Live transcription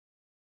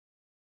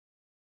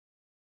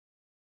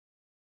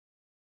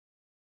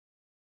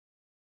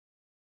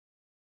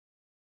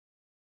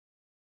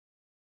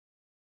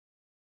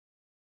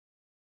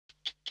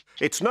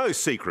It's no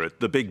secret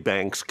the big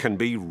banks can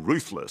be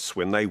ruthless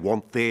when they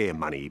want their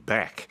money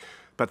back.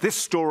 But this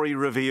story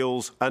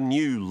reveals a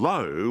new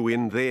low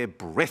in their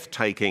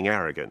breathtaking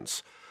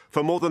arrogance.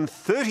 For more than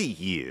 30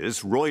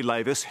 years, Roy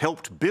Lavis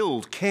helped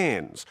build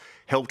Cairns,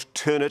 helped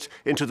turn it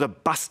into the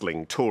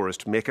bustling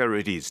tourist mecca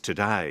it is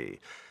today.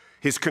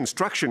 His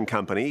construction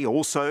company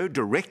also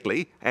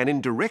directly and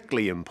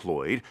indirectly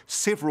employed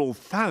several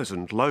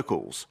thousand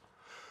locals.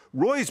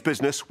 Roy's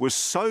business was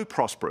so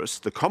prosperous,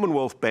 the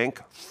Commonwealth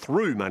Bank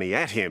threw money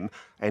at him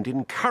and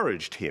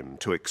encouraged him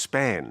to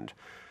expand.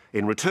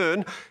 In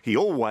return, he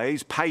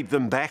always paid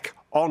them back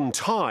on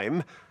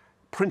time,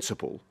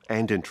 principal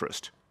and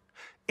interest.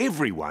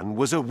 Everyone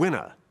was a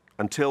winner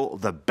until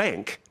the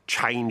bank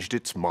changed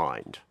its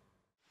mind.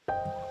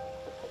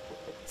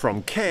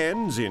 From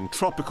Cairns in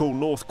tropical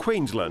North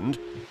Queensland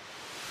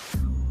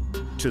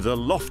to the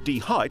lofty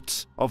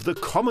heights of the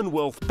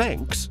Commonwealth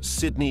Bank's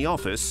Sydney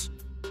office,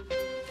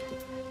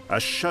 a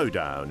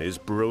showdown is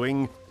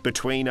brewing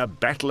between a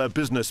battler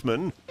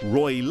businessman,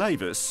 Roy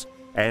Lavis,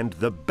 and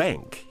the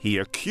bank he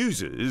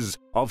accuses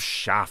of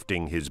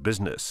shafting his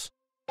business.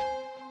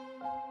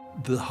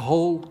 The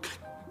whole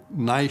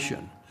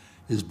nation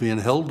is being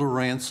held to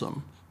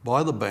ransom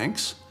by the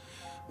banks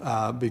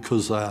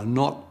because they are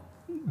not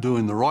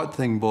doing the right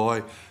thing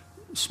by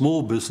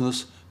small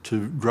business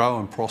to grow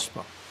and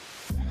prosper.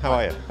 How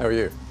are you? How are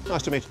you?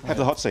 Nice to meet you. Have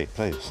the hot seat,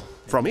 please.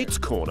 From its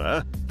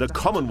corner, the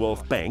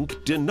Commonwealth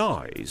Bank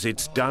denies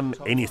it's done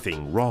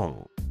anything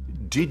wrong.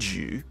 Did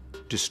you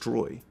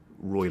destroy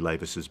Roy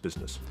Lavis's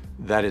business?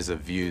 That is a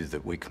view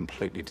that we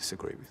completely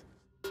disagree with.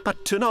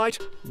 But tonight,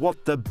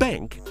 what the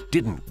bank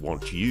didn't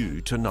want you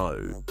to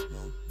know.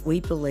 We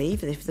believe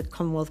that if the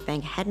Commonwealth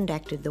Bank hadn't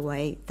acted the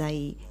way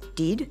they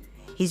did,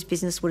 his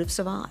business would have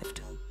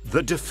survived.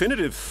 The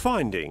definitive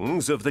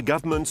findings of the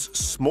government's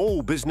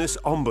Small Business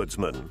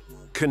Ombudsman,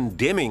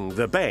 condemning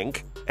the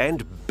bank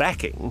and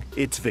backing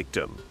its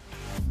victim.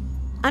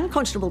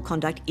 Unconscionable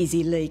conduct is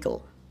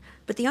illegal,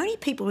 but the only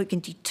people who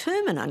can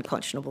determine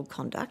unconscionable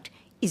conduct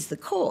is the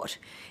court.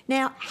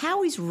 Now,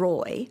 how is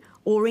Roy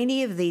or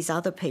any of these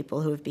other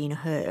people who have been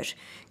hurt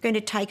going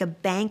to take a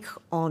bank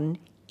on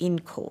in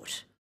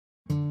court?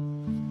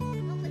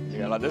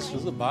 Yeah, like this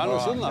was a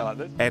bonus,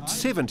 isn't it? At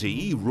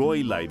 70,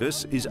 Roy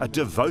Lavis is a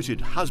devoted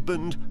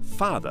husband,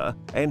 father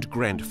and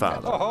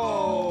grandfather.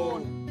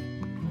 Oh.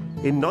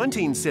 In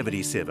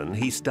 1977,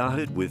 he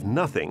started with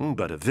nothing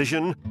but a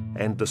vision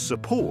and the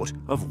support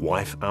of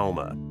wife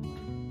Alma.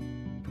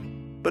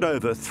 But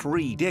over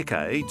 3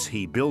 decades,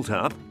 he built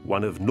up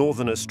one of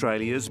Northern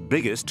Australia's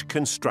biggest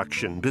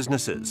construction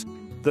businesses,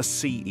 the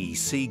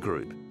CEC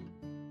Group.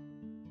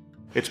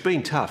 It's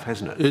been tough,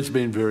 hasn't it? It's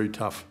been very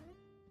tough.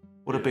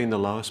 What have been the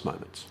lowest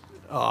moments?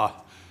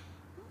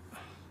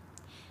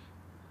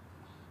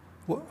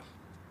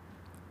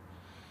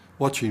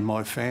 Watching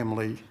my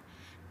family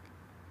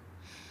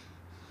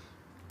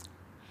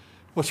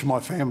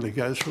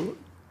go through it.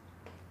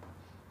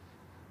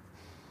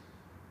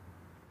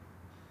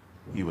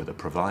 You were the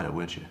provider,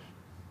 weren't you?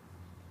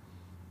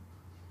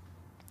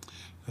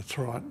 That's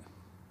right.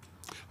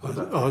 I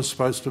was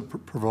supposed to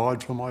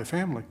provide for my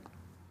family.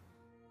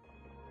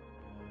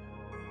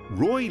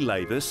 Roy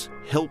Lavis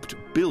helped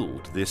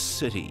build this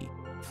city,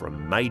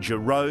 from major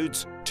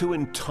roads to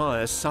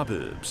entire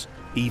suburbs,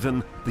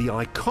 even the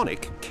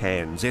iconic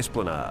Cairns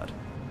Esplanade.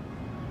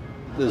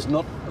 There's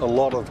not a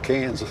lot of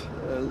Cairns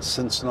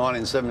since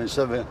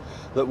 1977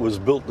 that was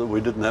built that we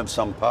didn't have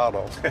some part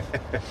of.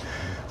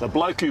 The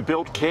bloke who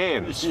built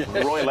Cairns,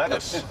 Roy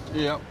Lavis.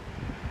 Yeah.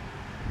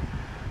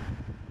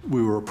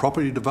 We were a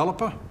property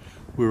developer,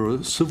 we were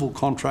a civil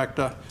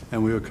contractor,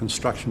 and we were a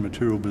construction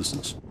material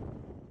business.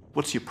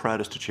 What's your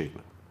proudest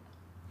achievement?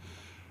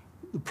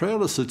 The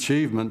proudest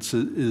achievements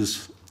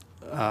is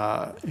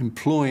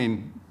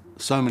employing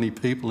so many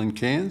people in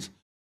Cairns.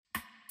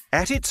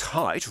 At its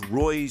height,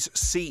 Roy's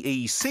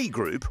CEC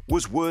Group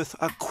was worth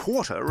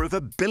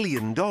 $250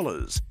 million,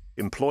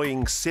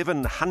 employing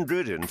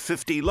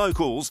 750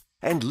 locals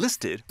and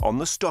listed on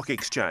the stock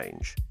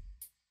exchange.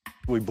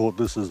 We bought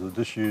this as a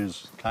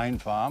disused cane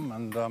farm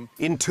and...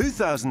 In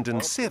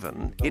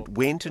 2007, it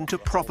went into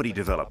property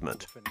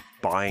development,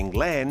 buying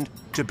land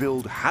to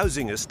build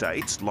housing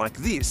estates like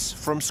this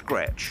from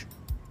scratch.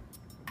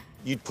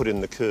 You'd put in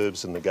the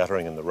curbs and the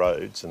guttering and the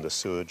roads and the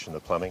sewage and the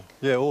plumbing?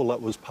 Yeah, all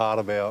that was part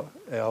of our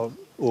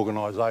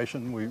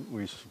organisation.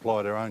 We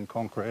supplied our own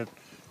concrete,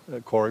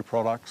 quarry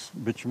products,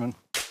 bitumen.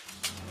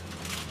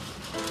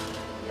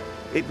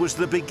 It was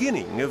the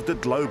beginning of the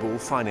global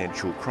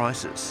financial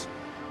crisis.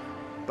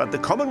 But the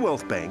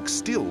Commonwealth Bank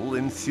still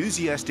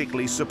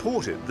enthusiastically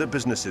supported the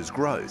business's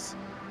growth,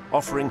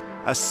 offering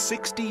a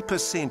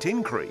 60%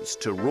 increase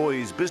to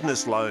Roy's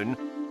business loan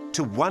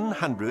to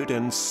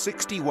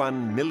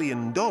 $161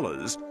 million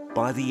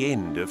by the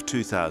end of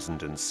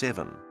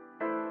 2007.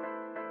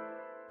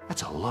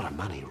 That's a lot of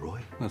money,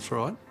 Roy. That's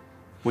right.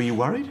 Were you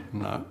worried?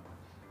 No.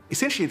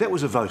 Essentially, that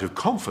was a vote of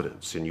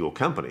confidence in your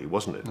company,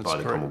 wasn't it, by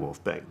the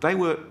Commonwealth Bank? They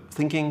were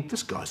thinking,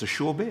 this guy's a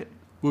sure bet.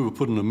 We were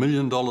putting $1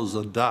 million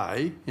a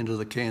day into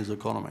the Cairns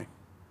economy.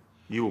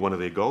 You were one of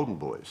their golden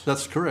boys.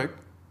 That's correct.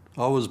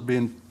 I was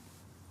being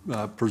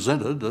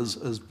presented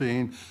as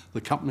being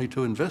the company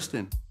to invest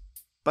in.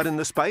 But in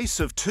the space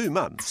of 2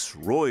 months,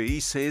 Roy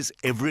says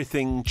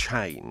everything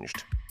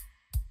changed.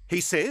 He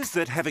says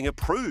that having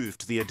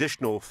approved the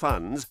additional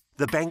funds,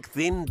 the bank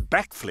then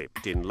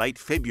backflipped in late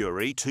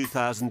February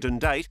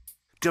 2008,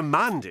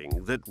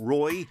 demanding that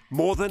Roy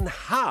more than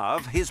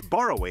halve his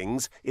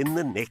borrowings in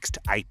the next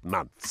 8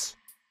 months.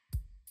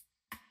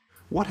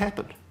 What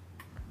happened?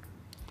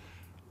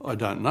 I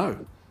don't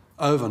know.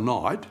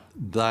 Overnight,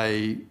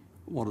 they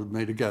wanted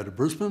me to go to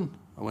Brisbane.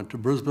 I went to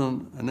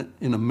Brisbane, and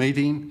in a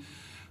meeting,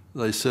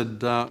 they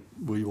said,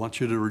 we want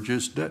you to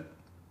reduce debt.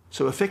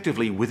 So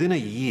effectively, within a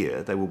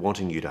year, they were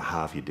wanting you to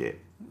halve your debt.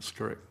 That's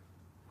correct.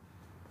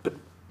 But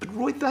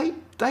Roy,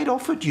 they'd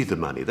offered you the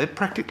money. They'd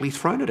practically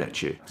thrown it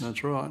at you.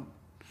 That's right.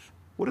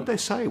 What did they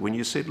say when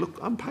you said, look,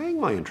 I'm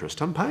paying my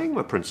interest, I'm paying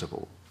my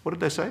principal? What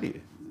did they say to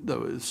you? They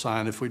were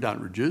saying if we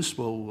don't reduce,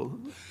 well,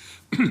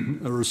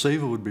 a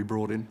receiver would be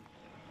brought in.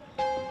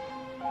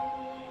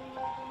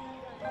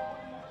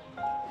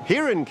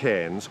 Here in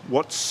Cairns,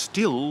 what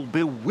still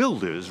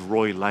bewilders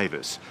Roy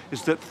Lavis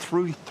is that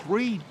through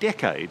 3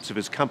 decades of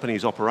his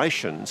company's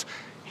operations,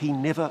 he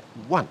never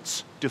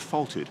once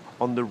defaulted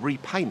on the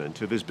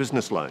repayment of his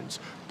business loans,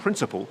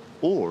 principal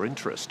or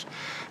interest.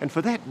 And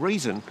for that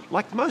reason,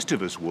 like most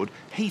of us would,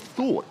 he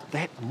thought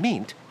that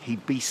meant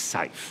he'd be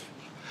safe.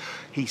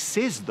 He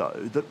says,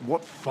 though, that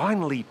what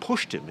finally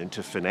pushed him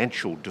into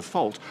financial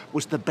default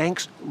was the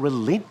bank's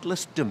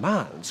relentless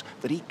demands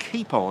that he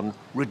keep on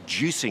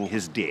reducing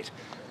his debt,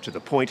 to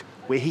the point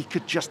where he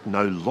could just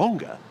no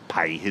longer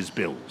pay his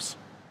bills.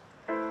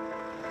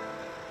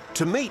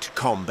 To meet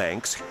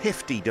CommBank's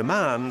hefty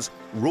demands,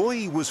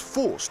 Roy was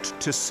forced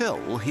to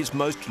sell his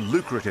most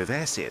lucrative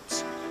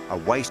assets, a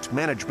waste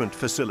management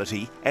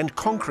facility and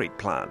concrete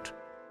plant.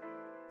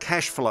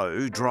 Cash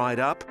flow dried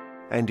up,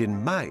 and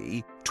in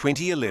May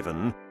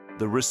 2011,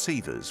 the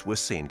receivers were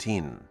sent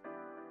in.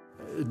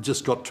 It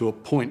just got to a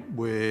point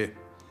where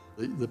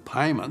the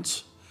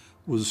payments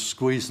was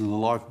squeezing the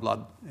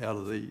lifeblood out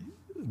of the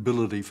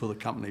ability for the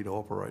company to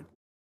operate.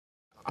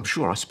 I'm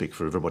sure I speak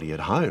for everybody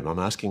at home. I'm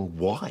asking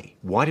why?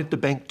 Why did the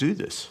bank do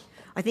this?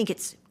 I think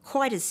it's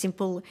quite as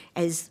simple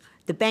as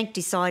the bank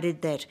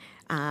decided that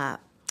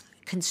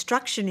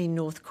construction in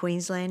North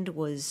Queensland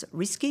was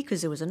risky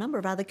because there was a number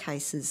of other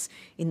cases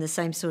in the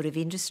same sort of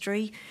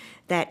industry,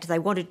 that they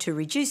wanted to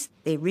reduce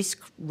their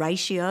risk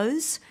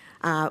ratios,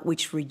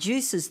 which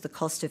reduces the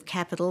cost of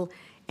capital,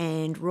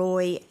 and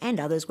Roy and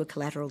others were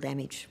collateral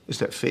damage. Is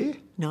that fair?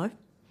 No.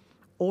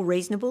 Or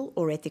reasonable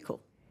or ethical.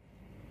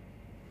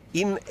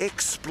 In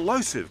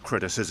explosive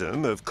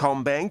criticism of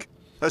CommBank,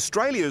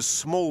 Australia's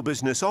small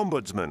business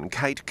ombudsman,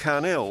 Kate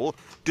Carnell,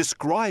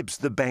 describes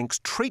the bank's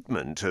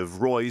treatment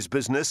of Roy's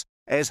business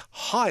as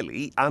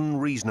highly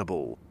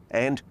unreasonable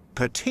and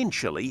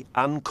potentially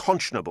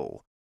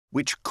unconscionable,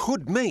 which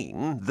could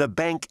mean the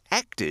bank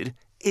acted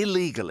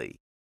illegally.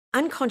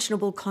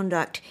 Unconscionable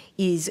conduct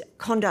is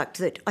conduct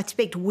that I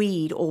expect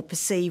we'd or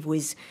perceive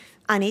was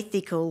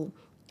unethical,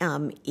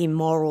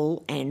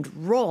 immoral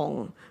and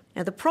wrong.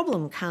 Now the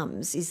problem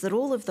comes is that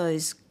all of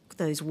those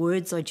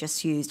words I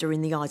just used are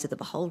in the eyes of the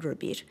beholder a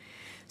bit.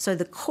 So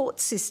the court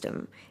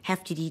system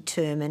have to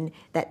determine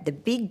that the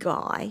big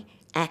guy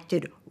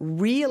acted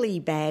really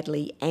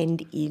badly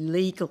and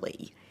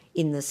illegally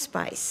in the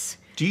space.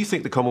 Do you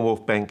think the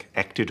Commonwealth Bank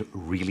acted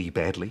really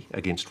badly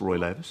against Roy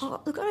Lavis? Oh,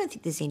 look, I don't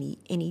think there's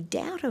any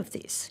doubt of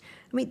this.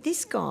 I mean,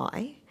 this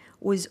guy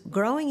was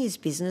growing his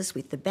business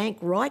with the bank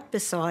right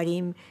beside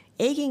him,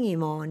 egging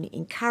him on,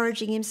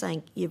 encouraging him,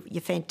 saying,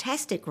 you're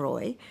fantastic,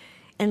 Roy.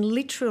 And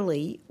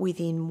literally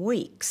within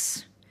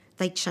weeks,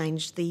 they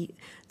changed the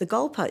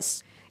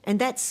goalposts. And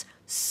that's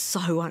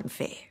so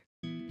unfair.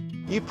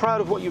 You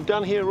proud of what you've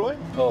done here, Roy?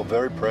 Oh,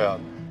 very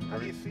proud.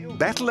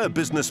 Battler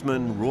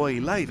businessman Roy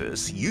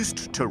Lavis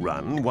used to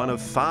run one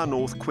of far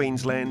north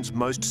Queensland's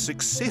most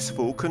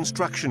successful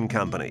construction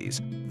companies,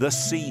 the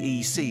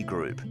CEC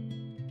Group.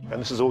 And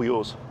this is all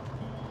yours?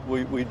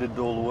 We did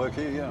all the work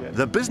here, yeah.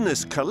 The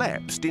business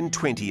collapsed in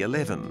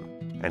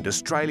 2011, and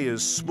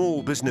Australia's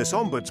small business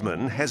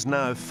ombudsman has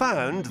now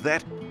found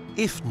that,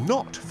 if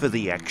not for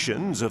the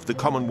actions of the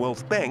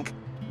Commonwealth Bank,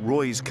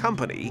 Roy's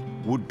company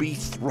would be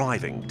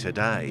thriving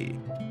today.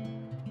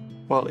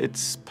 Well,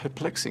 it's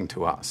perplexing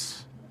to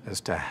us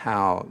as to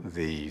how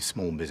the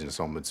small business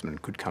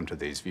ombudsman could come to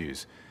these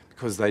views,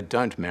 because they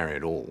don't marry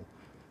at all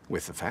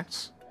with the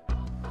facts.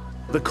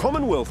 The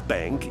Commonwealth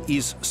Bank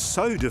is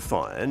so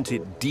defiant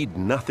it did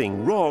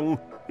nothing wrong,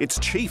 its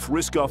Chief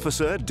Risk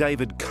Officer,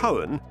 David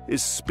Cohen,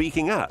 is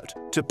speaking out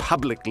to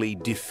publicly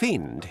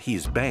defend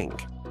his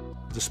bank.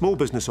 The Small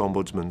Business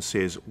Ombudsman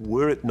says,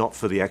 were it not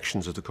for the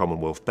actions of the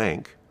Commonwealth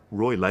Bank,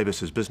 Roy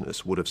Lavis's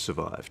business would have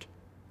survived.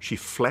 She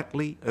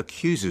flatly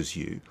accuses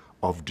you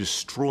of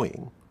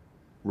destroying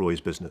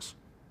Roy's business.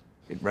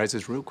 It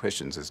raises real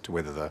questions as to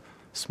whether the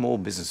small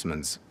business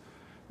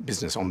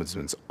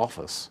ombudsman's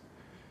office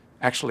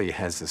actually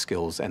has the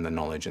skills and the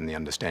knowledge and the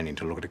understanding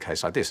to look at a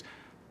case like this.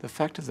 The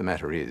fact of the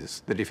matter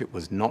is that if it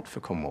was not for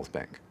Commonwealth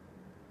Bank,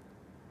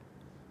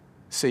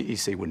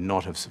 CEC would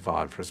not have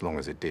survived for as long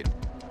as it did.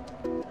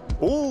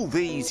 All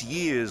these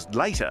years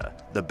later,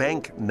 the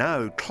bank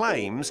now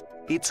claims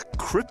its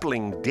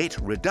crippling debt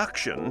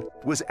reduction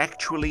was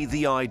actually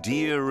the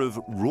idea of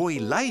Roy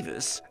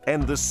Lavis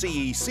and the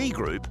CEC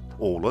group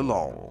all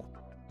along.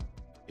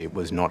 It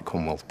was not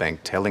Commonwealth Bank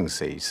telling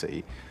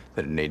CEC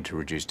that it needed to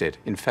reduce debt.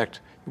 In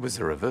fact, it was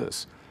the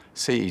reverse.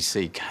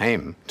 CEC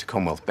came to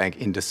Commonwealth Bank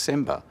in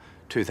December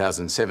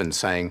 2007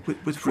 saying,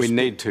 we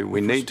need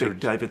to...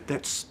 David,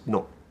 that's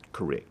not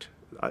correct.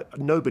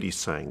 Nobody's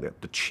saying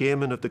that. The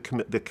chairman of the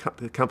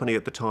company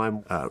at the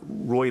time,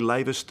 Roy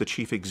Lavis, the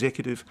chief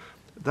executive,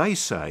 they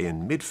say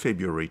in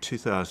mid-February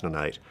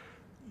 2008,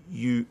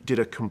 you did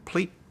a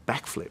complete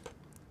backflip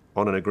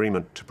on an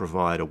agreement to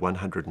provide a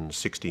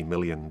 $160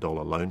 million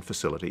loan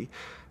facility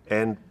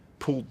and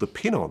pulled the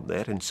pin on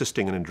that,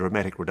 insisting on a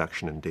dramatic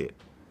reduction in debt.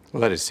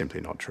 Well, that is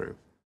simply not true.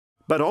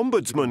 But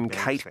Ombudsman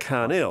Kate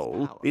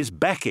Carnell is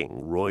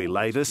backing Roy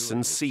Lavis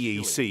and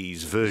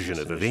CEC's version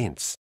of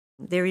events.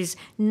 There is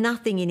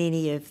nothing in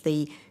any of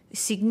the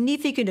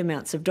significant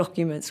amounts of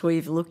documents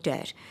we've looked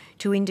at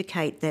to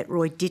indicate that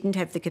Roy didn't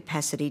have the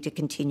capacity to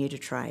continue to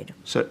trade.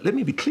 So let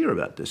me be clear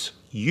about this.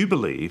 You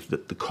believe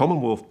that the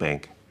Commonwealth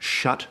Bank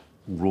shut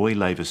Roy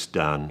Lavis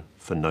down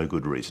for no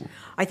good reason?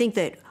 I think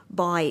that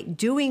by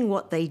doing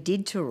what they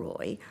did to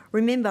Roy,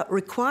 remember,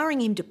 requiring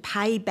him to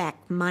pay back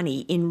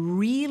money in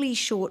really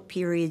short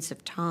periods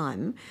of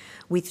time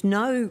with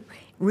no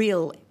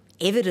real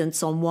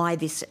evidence on why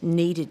this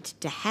needed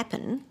to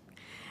happen,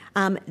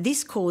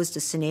 this caused a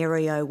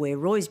scenario where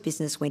Roy's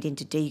business went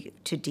into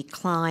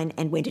decline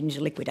and went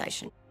into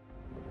liquidation.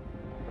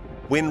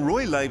 When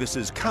Roy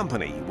Lavis's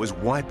company was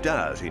wiped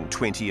out in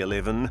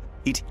 2011,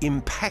 it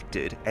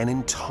impacted an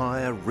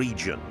entire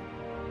region.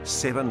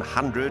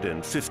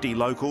 750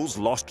 locals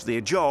lost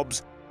their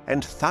jobs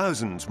and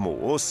thousands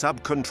more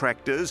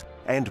subcontractors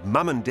and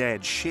mum and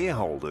dad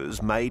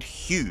shareholders made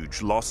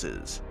huge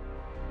losses.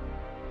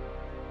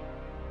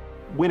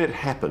 When it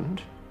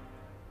happened,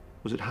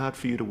 was it hard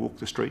for you to walk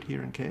the street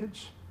here in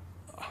Cairns?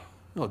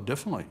 Oh,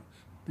 definitely,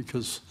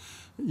 because,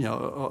 you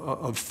know,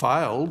 I've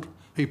failed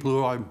people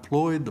who I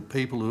employed, the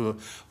people who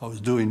I was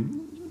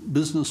doing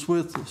business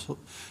with, the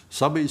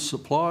subbies,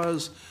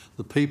 suppliers,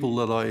 the people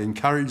that I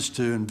encouraged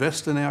to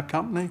invest in our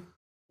company.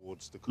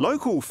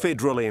 Local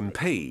federal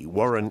MP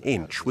Warren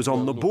Inch was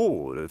on the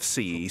board of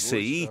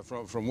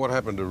CEC. From what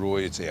happened to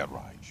Roy, it's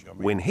outrage.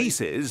 When he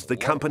says the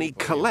company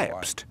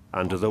collapsed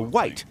under the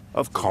weight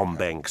of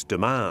CommBank's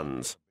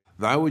demands.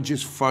 They were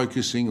just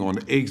focusing on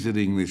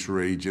exiting this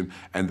region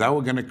and they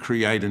were going to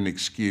create an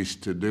excuse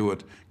to do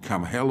it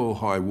come hell or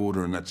high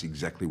water, and that's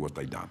exactly what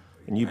they done.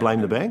 And you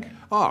blame the bank?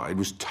 Oh, it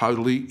was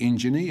totally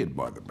engineered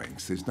by the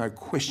banks. There's no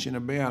question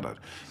about it.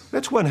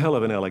 That's one hell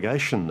of an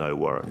allegation though,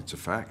 Warren. It's a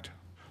fact.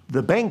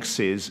 The bank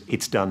says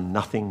it's done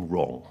nothing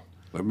wrong.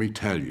 Let me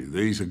tell you,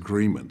 these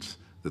agreements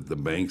that the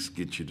banks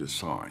get you to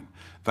sign,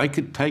 they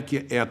could take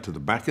you out to the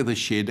back of the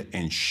shed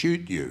and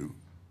shoot you,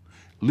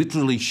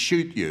 literally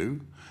shoot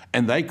you,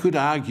 and they could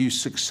argue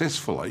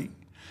successfully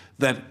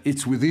that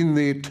it's within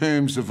their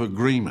terms of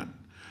agreement.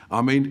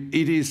 I mean,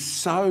 it is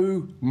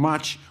so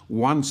much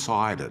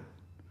one-sided.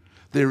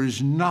 There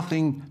is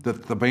nothing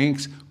that the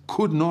banks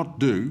could not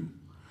do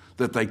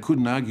that they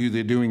couldn't argue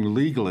they're doing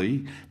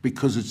legally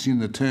because it's in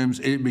the terms,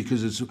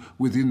 because it's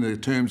within the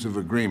terms of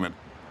agreement.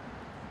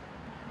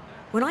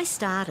 When I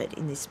started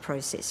in this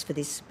process for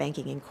this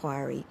banking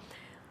inquiry,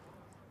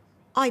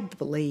 I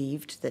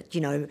believed that,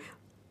 you know,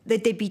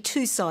 that there'd be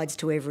two sides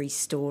to every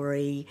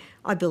story.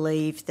 I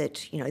believed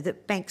that, you know,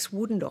 that banks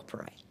wouldn't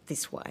operate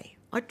this way.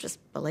 I just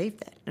believed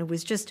that. It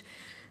was just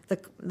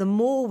the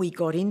more we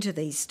got into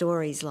these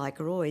stories like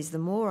Roy's, the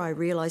more I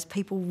realised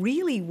people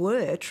really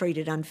were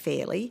treated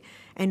unfairly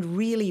and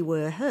really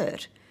were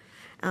hurt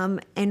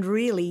and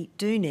really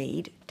do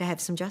need to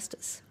have some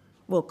justice.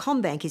 Well,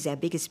 CommBank is our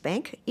biggest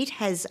bank. It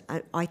has,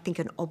 I think,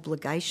 an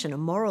obligation, a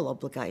moral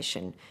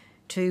obligation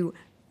to,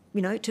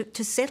 you know,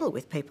 to settle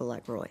with people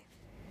like Roy.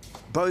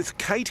 Both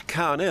Kate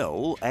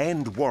Carnell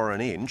and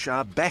Warren Inch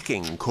are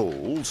backing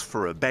calls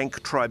for a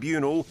bank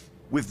tribunal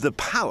with the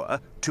power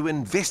to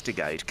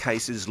investigate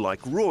cases like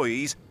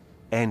Roy's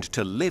and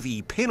to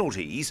levy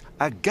penalties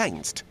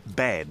against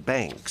bad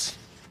banks.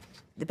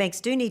 The banks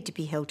do need to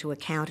be held to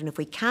account, and if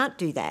we can't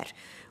do that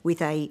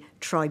with a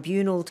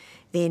tribunal,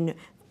 then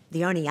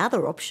the only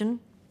other option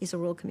is a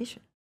Royal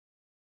Commission.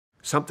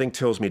 Something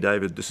tells me,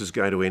 David, this is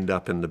going to end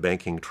up in the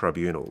banking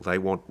tribunal. They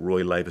want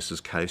Roy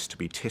Lavis's case to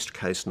be test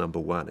case number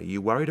one. Are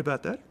you worried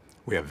about that?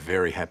 We are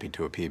very happy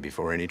to appear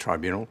before any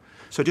tribunal.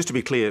 So just to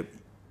be clear,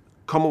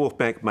 Commonwealth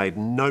Bank made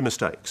no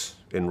mistakes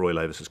in Roy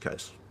Lavis's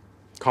case?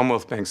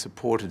 Commonwealth Bank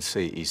supported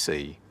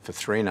CEC for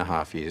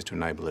 3.5 years to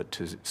enable it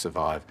to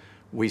survive.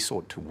 We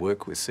sought to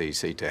work with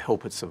CEC to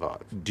help it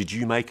survive. Did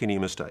you make any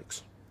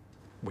mistakes?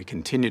 We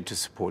continued to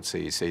support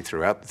CEC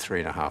throughout the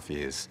 3.5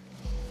 years.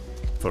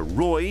 For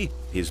Roy,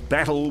 his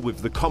battle with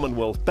the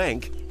Commonwealth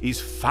Bank is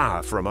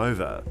far from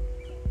over.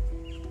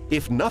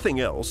 If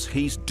nothing else,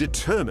 he's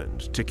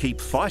determined to keep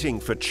fighting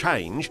for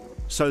change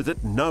so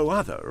that no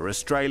other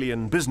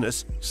Australian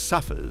business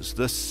suffers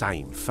the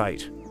same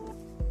fate.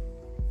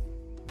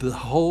 The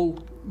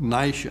whole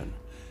nation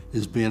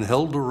is being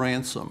held to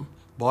ransom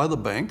by the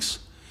banks.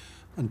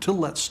 Until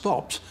that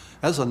stops,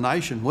 as a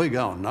nation, we're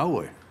going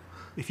nowhere.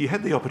 If you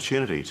had the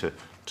opportunity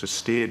to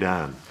stare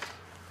down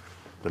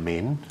the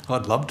men,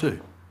 I'd love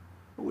to.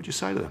 what would you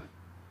say to them?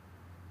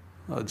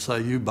 I'd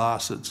say, you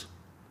bastards.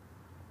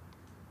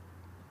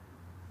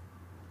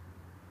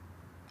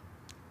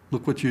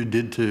 Look what you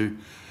did to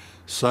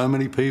so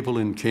many people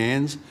in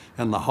Cairns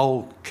and the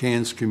whole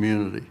Cairns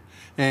community.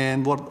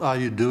 And what are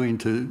you doing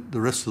to the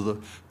rest of the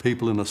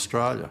people in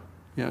Australia?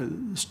 You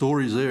know,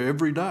 stories there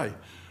every day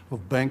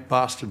of bank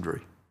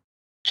bastardry.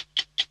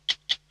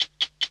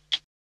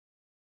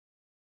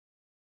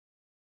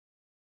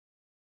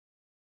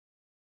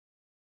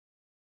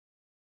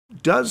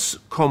 Does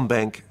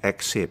CommBank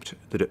accept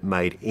that it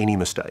made any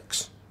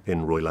mistakes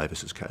in Roy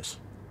Lavis's case?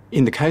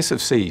 In the case of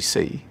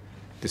CEC,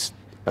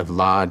 a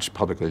large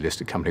publicly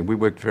listed company, we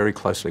worked very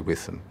closely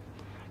with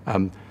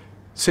them.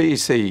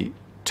 CEC,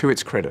 to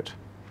its credit,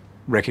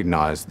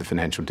 recognised the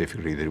financial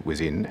difficulty that it was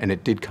in, and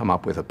it did come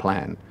up with a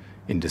plan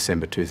in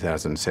December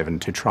 2007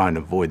 to try and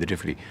avoid the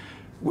difficulty.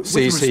 With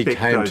respect,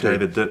 though,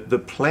 David, the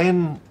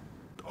plan,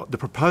 the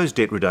proposed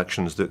debt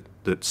reductions that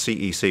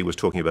CEC was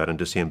talking about in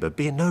December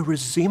bear no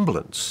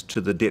resemblance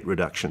to the debt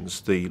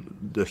reductions,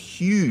 the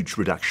huge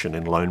reduction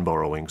in loan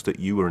borrowings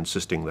that you were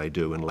insisting they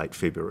do in late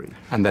February.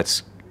 And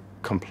that's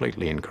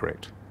completely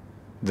incorrect.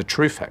 The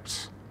true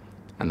facts,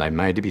 and they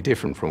may be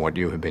different from what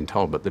you have been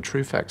told, but the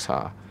true facts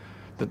are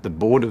that the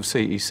board of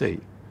CEC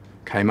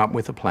came up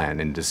with a plan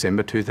in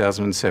December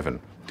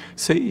 2007.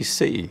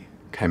 CEC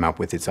came up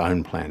with its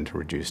own plan to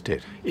reduce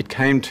debt. It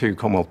came to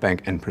Commonwealth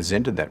Bank and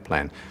presented that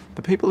plan.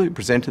 The people who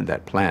presented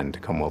that plan to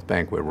Commonwealth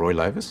Bank were Roy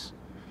Lavis,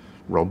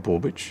 Rob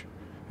Borbidge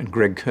and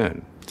Greg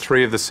Cohen,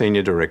 three of the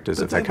senior directors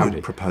of that company. They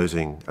weren't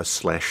proposing a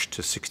slash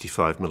to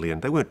 $65 million.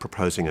 They weren't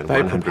proposing a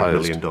 $100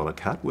 million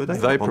cut, were they?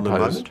 They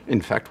proposed,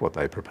 in fact, what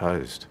they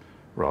proposed,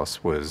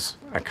 Ross, was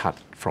a cut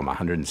from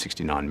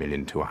 $169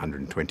 million to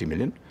 $120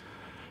 million.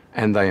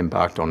 And they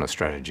embarked on a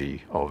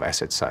strategy of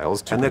asset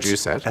sales to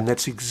reduce that. And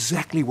that's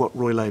exactly what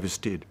Roy Lavis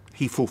did.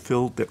 He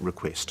fulfilled that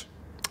request.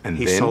 And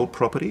he sold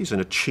properties and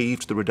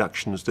achieved the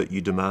reductions that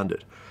you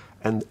demanded.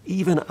 And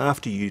even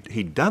after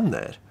he'd done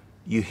that,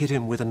 you hit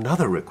him with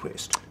another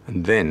request.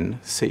 And then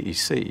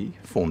CEC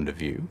formed a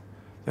view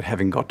that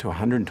having got to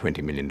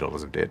 $120 million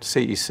of debt,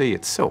 CEC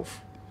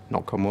itself,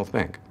 not Commonwealth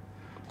Bank,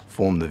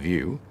 formed the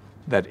view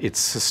that its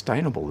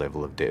sustainable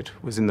level of debt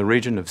was in the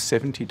region of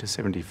 $70 to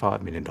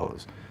 $75 million.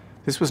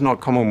 This was not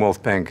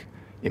Commonwealth Bank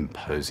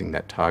imposing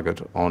that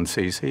target on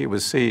CEC. It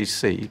was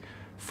CEC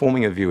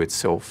forming a view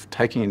itself,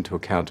 taking into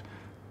account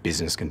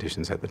business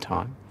conditions at the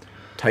time,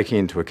 taking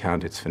into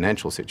account its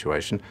financial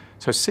situation.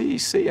 So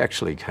CEC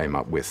actually came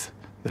up with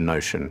the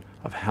notion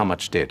of how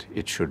much debt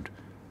it should.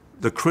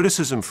 The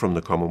criticism from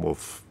the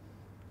Commonwealth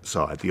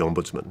side, the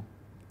Ombudsman,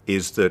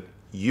 is that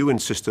you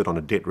insisted on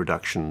a debt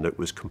reduction that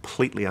was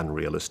completely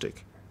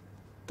unrealistic,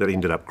 that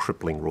ended up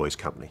crippling Roy's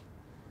company.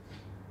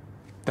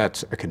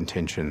 That's a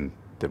contention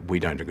that we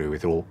don't agree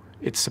with at all.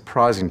 It's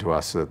surprising to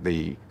us that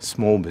the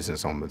small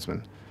business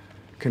ombudsman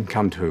can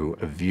come to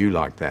a view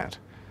like that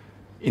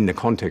in the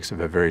context of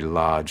a very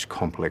large,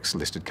 complex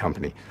listed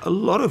company. A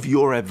lot of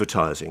your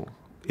advertising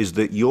is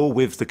that you're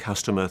with the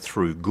customer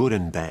through good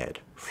and bad,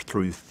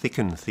 through thick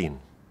and thin.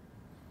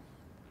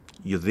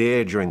 You're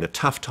there during the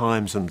tough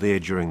times and there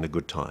during the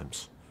good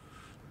times.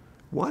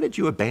 Why did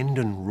you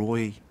abandon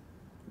Roy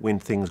when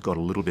things got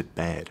a little bit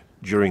bad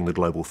during the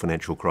global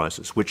financial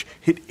crisis, which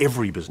hit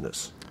every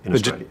business in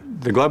Australia?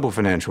 The global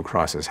financial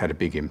crisis had a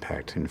big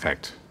impact. In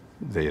fact,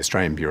 the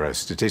Australian Bureau of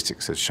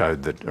Statistics has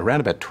showed that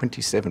around about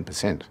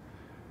 27%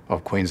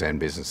 of Queensland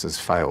businesses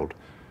failed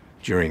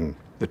during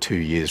the 2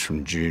 years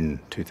from June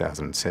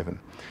 2007.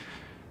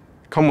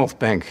 Commonwealth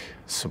Bank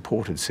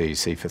supported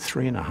CEC for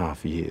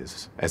 3.5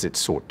 years as it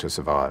sought to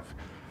survive.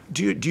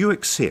 Do you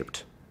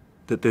accept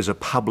that there's a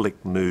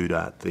public mood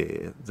out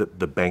there that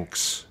the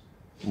banks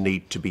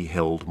need to be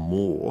held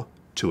more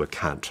to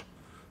account,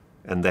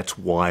 and that's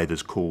why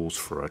there's calls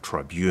for a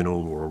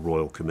tribunal or a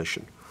royal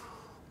commission?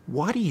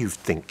 Why do you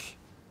think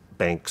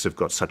banks have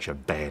got such a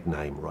bad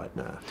name right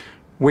now?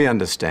 We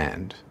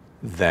understand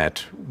that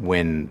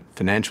when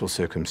financial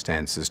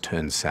circumstances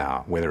turn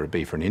sour, whether it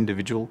be for an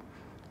individual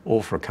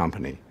or for a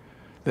company,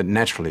 that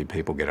naturally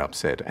people get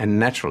upset and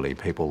naturally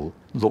people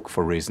look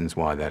for reasons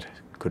why that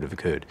could have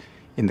occurred.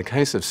 In the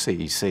case of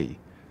CEC,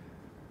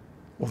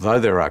 although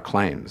there are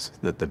claims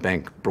that the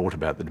bank brought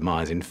about the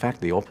demise, in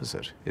fact the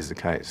opposite is the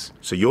case.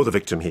 So you're the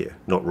victim here,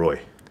 not Roy?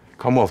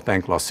 Commonwealth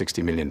Bank lost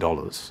 $60 million.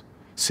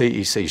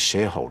 CEC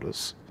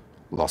shareholders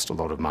lost a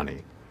lot of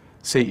money.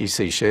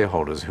 CEC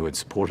shareholders who had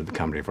supported the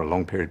company for a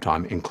long period of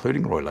time,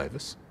 including Roy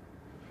Lavis,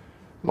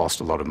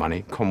 lost a lot of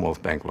money.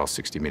 Commonwealth Bank lost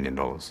 $60 million.